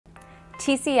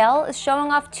TCL is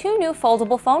showing off two new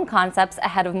foldable phone concepts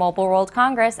ahead of Mobile World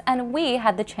Congress, and we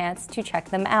had the chance to check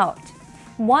them out.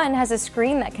 One has a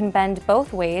screen that can bend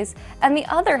both ways, and the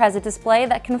other has a display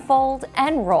that can fold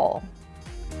and roll.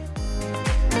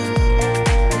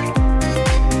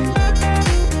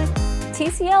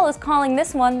 TCL is calling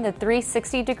this one the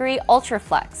 360-degree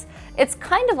UltraFlex. It's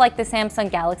kind of like the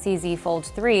Samsung Galaxy Z Fold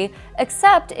 3,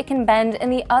 except it can bend in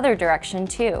the other direction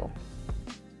too.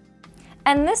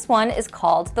 And this one is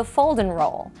called the Fold and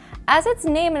Roll. As its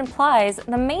name implies,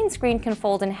 the main screen can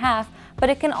fold in half, but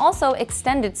it can also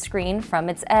extend its screen from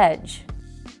its edge.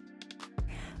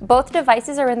 Both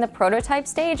devices are in the prototype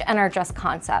stage and are just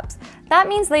concepts. That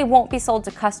means they won't be sold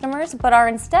to customers, but are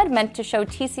instead meant to show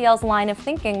TCL's line of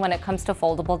thinking when it comes to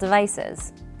foldable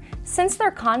devices. Since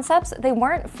they're concepts, they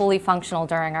weren't fully functional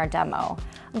during our demo,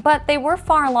 but they were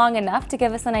far along enough to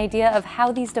give us an idea of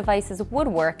how these devices would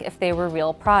work if they were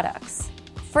real products.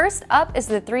 First up is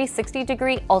the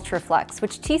 360-degree UltraFlex,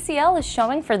 which TCL is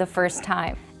showing for the first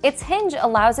time. Its hinge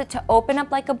allows it to open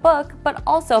up like a book, but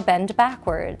also bend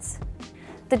backwards.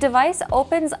 The device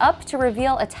opens up to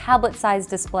reveal a tablet-sized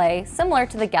display similar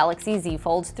to the Galaxy Z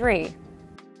Fold 3.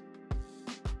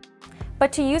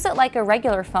 But to use it like a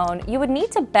regular phone, you would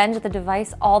need to bend the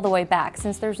device all the way back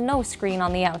since there's no screen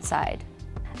on the outside.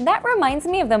 That reminds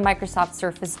me of the Microsoft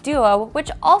Surface Duo,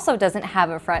 which also doesn't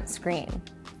have a front screen.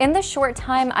 In the short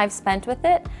time I've spent with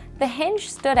it, the hinge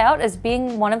stood out as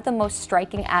being one of the most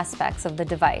striking aspects of the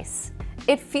device.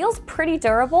 It feels pretty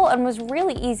durable and was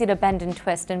really easy to bend and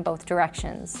twist in both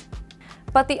directions.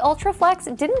 But the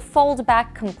UltraFlex didn't fold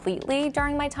back completely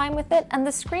during my time with it, and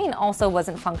the screen also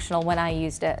wasn't functional when I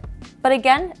used it. But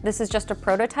again, this is just a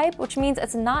prototype, which means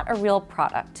it's not a real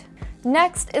product.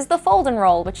 Next is the Fold and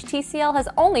Roll, which TCL has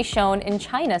only shown in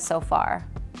China so far.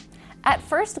 At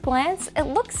first glance, it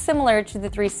looks similar to the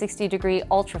 360-degree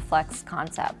UltraFlex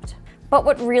concept. But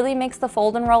what really makes the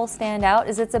Fold and Roll stand out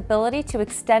is its ability to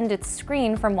extend its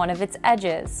screen from one of its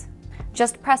edges.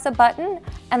 Just press a button,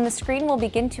 and the screen will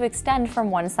begin to extend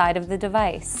from one side of the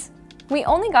device. We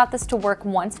only got this to work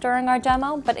once during our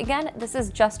demo, but again, this is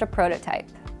just a prototype.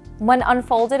 When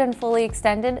unfolded and fully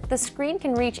extended, the screen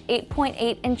can reach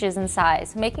 8.8 inches in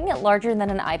size, making it larger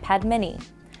than an iPad mini.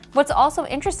 What's also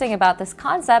interesting about this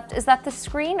concept is that the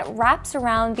screen wraps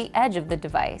around the edge of the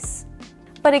device.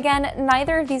 But again,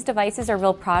 neither of these devices are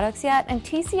real products yet, and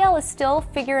TCL is still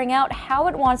figuring out how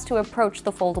it wants to approach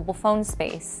the foldable phone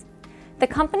space. The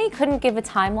company couldn't give a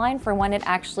timeline for when it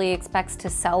actually expects to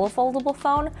sell a foldable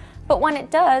phone, but when it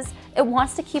does, it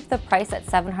wants to keep the price at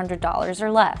 $700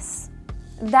 or less.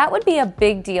 That would be a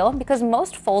big deal because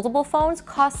most foldable phones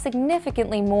cost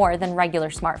significantly more than regular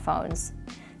smartphones.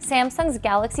 Samsung's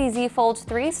Galaxy Z Fold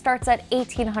 3 starts at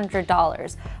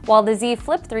 $1,800, while the Z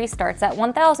Flip 3 starts at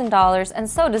 $1,000, and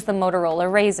so does the Motorola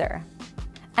Razr.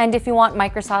 And if you want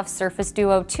Microsoft's Surface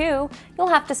Duo 2, you'll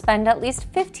have to spend at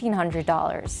least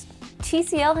 $1,500.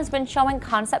 TCL has been showing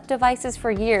concept devices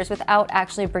for years without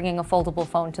actually bringing a foldable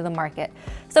phone to the market,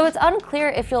 so it's unclear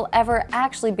if you'll ever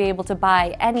actually be able to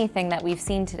buy anything that we've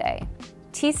seen today.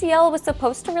 TCL was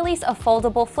supposed to release a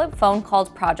foldable flip phone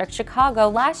called Project Chicago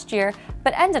last year,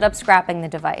 but ended up scrapping the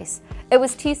device. It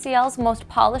was TCL's most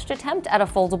polished attempt at a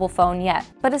foldable phone yet.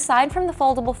 But aside from the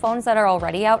foldable phones that are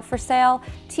already out for sale,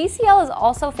 TCL is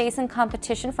also facing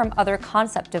competition from other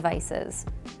concept devices.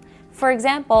 For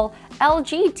example,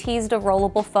 LG teased a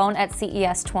rollable phone at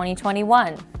CES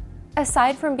 2021.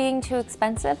 Aside from being too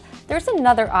expensive, there's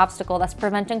another obstacle that's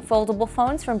preventing foldable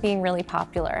phones from being really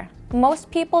popular.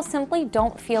 Most people simply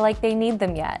don't feel like they need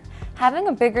them yet. Having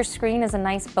a bigger screen is a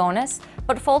nice bonus,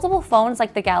 but foldable phones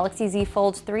like the Galaxy Z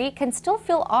Fold 3 can still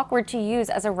feel awkward to use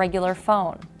as a regular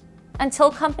phone. Until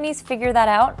companies figure that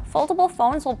out, foldable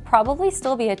phones will probably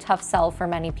still be a tough sell for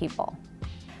many people.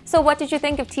 So what did you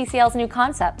think of TCL's new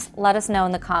concepts? Let us know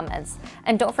in the comments.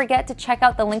 And don't forget to check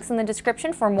out the links in the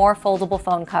description for more foldable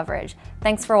phone coverage.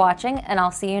 Thanks for watching, and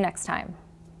I'll see you next time.